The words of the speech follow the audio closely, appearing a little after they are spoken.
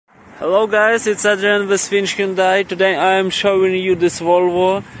Hello guys, it's Adrian with Finch Hyundai. Today I am showing you this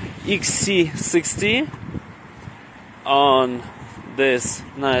Volvo XC60 on this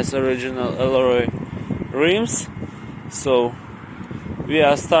nice original alloy rims. So we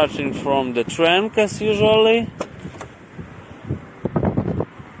are starting from the trunk as usually.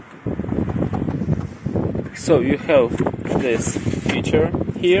 So you have this feature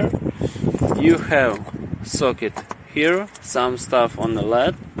here, you have socket here, some stuff on the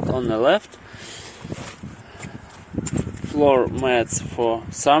left, floor mats for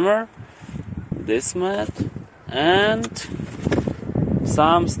summer, this mat, and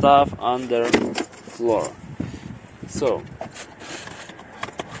some stuff under floor. So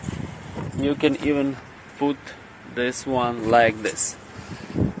you can even put this one like this.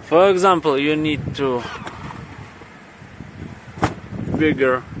 For example, you need to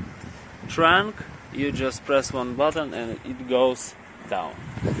bigger trunk, you just press one button and it goes down.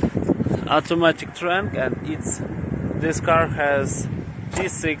 Automatic trunk, and this car has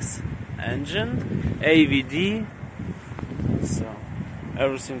T6 engine, AVD, so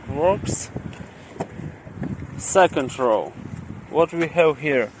everything works. Second row, what we have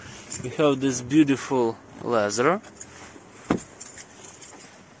here, we have this beautiful leather.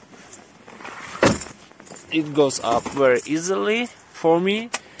 It goes up very easily for me.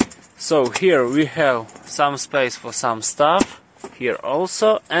 So here we have some space for some stuff, here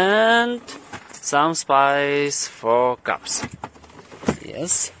also, and some space for cups.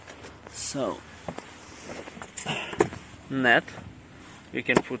 Yes, so net, you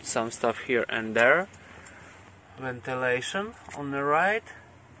can put some stuff here and there. Ventilation on the right,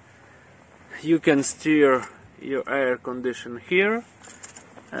 you can steer your air condition here,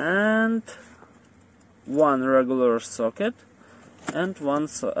 and one regular socket and one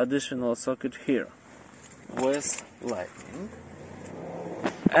additional socket here with lighting,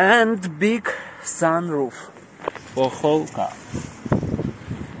 and big sunroof for whole car.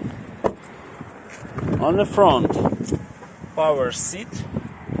 On the front, power seat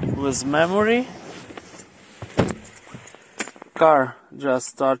with memory. Car just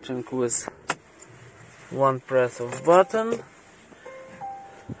starting with one press of button.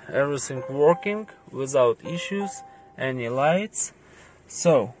 Everything working without issues, any lights.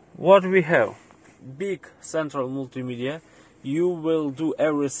 So what we have, big central multimedia. You will do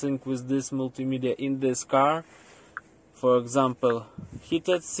everything with this multimedia in this car. For example,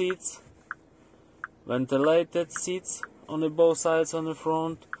 heated seats, ventilated seats on the both sides on the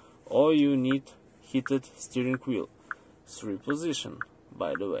front, or you need heated steering wheel. 3 position,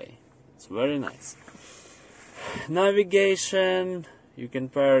 by the way, it's very nice. Navigation, you can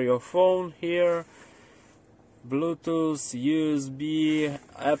pair your phone here, Bluetooth, USB,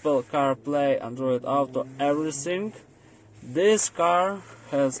 Apple CarPlay, Android Auto, everything. This car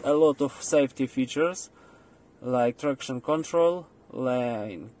has a lot of safety features like traction control,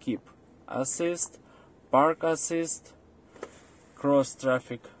 lane keep assist, park assist, cross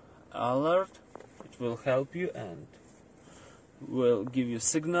traffic alert. It will help you and will give you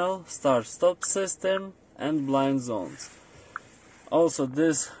signal, start stop system, and blind zones. Also,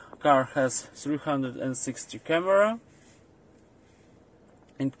 this car has 360 camera.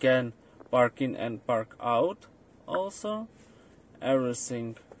 It can park in and park out also.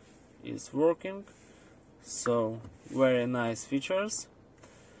 Everything is working, so very nice features.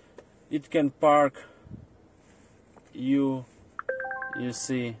 It can park, you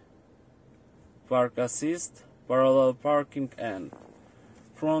see park assist, parallel parking, and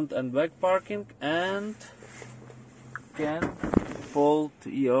front and back parking, and can fold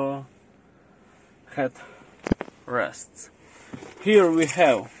your head rests. Here we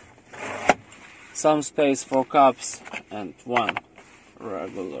have some space for cups and one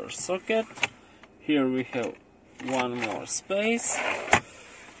regular socket. Here we have one more space.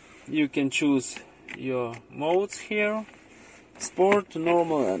 You can choose your modes here, sport,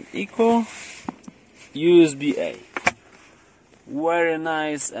 normal, and eco. USB-A. Very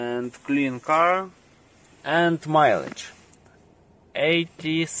nice and clean car. And mileage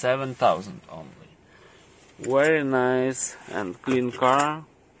 87,000 only. Very nice and clean car,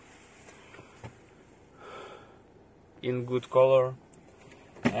 in good color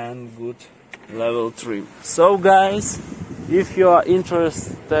and good level trim. So guys, if you are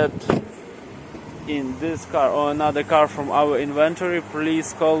interested in this car or another car from our inventory,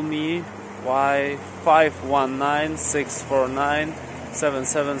 please call me by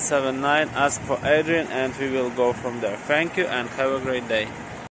 519-649-7779. Ask for Adrian and we will go from there. Thank you and have a great day.